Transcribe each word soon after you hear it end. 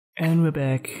And we're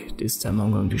back. This time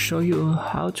I'm going to show you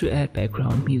how to add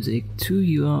background music to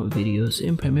your videos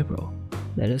in Premiere Pro.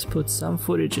 Let us put some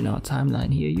footage in our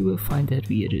timeline here. You will find that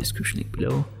via the description link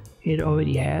below. It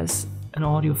already has an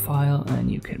audio file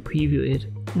and you can preview it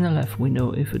in the left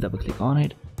window if you double click on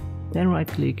it. Then right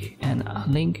click and a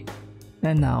link.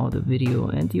 And now the video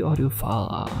and the audio file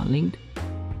are linked.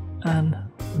 And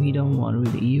we don't want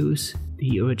to really use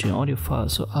the original audio file,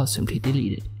 so I'll simply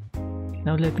delete it.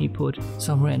 Now let me put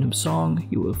some random song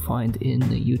you will find in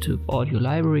the YouTube audio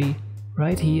library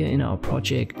right here in our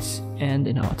projects and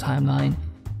in our timeline.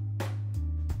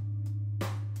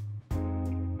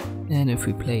 And if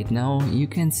we play it now, you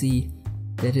can see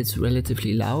that it's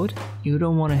relatively loud. You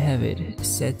don't want to have it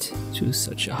set to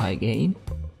such a high gain.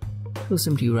 So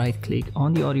simply right click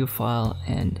on the audio file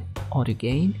and audio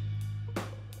gain.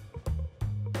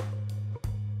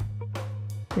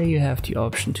 There you have the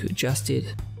option to adjust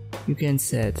it. You can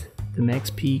set the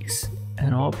max peaks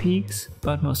and all peaks,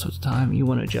 but most of the time you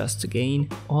want to adjust the gain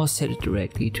or set it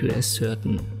directly to a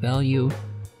certain value.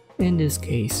 In this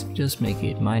case, just make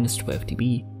it -12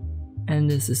 dB. And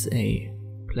this is a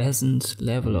pleasant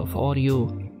level of audio,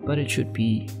 but it should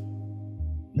be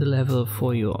the level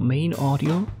for your main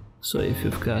audio. So if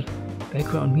you've got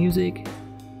background music,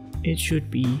 it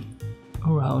should be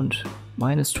around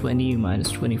 -20,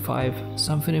 -25,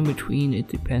 something in between. It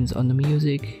depends on the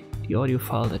music, the audio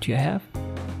file that you have,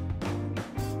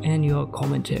 and your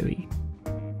commentary.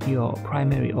 Your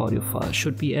primary audio file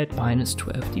should be at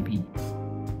 -12 dB.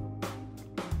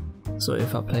 So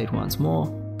if I play it once more,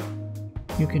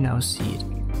 you can now see it.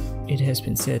 It has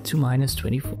been set to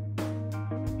 -24.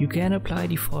 You can apply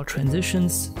default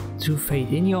transitions to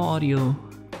fade in your audio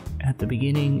at the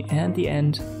beginning and the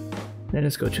end. Let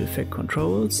us go to effect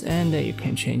controls, and there you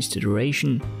can change the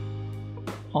duration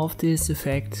of this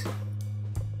effect.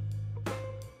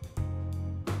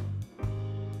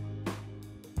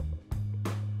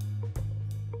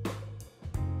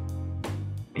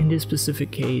 In this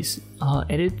specific case, I'll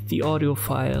edit the audio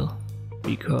file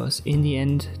because in the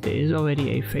end there is already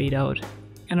a fade out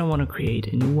and I want to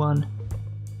create a new one.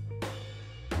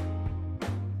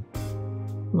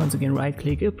 Once again, right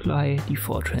click, apply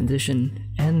default transition,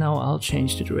 and now I'll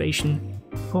change the duration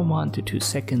from 1 to 2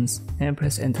 seconds and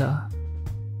press enter,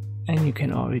 and you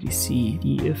can already see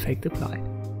the effect applied.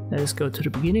 Let us go to the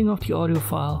beginning of the audio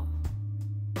file.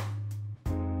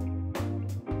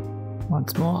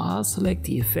 Once more, I'll select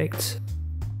the effect,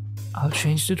 I'll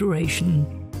change the duration,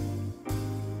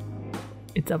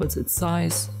 it doubles its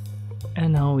size,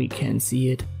 and now we can see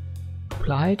it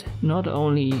applied not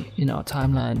only in our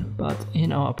timeline but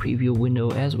in our preview window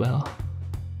as well.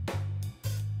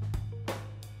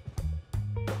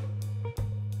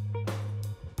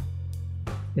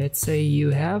 Let's say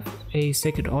you have a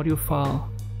second audio file.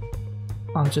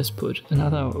 I'll just put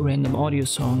another random audio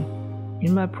song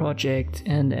in my project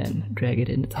and then drag it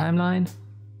in the timeline.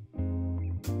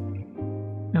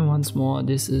 And once more,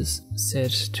 this is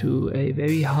set to a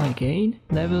very high gain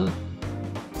level.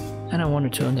 And I want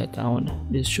to turn that down.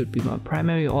 This should be my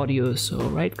primary audio, so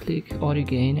right click, audio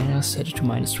gain, and I'll set it to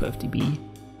 -12 dB.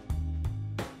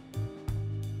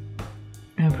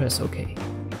 And press OK.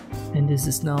 And this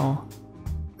is now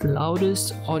the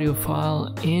loudest audio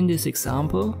file in this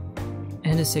example.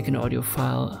 And the second audio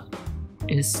file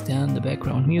is then the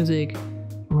background music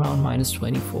around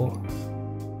 -24.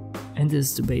 And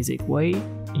this is the basic way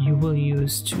you will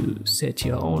use to set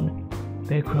your own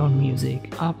background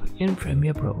music up in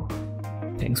Premiere Pro.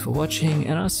 Thanks for watching,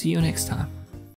 and I'll see you next time.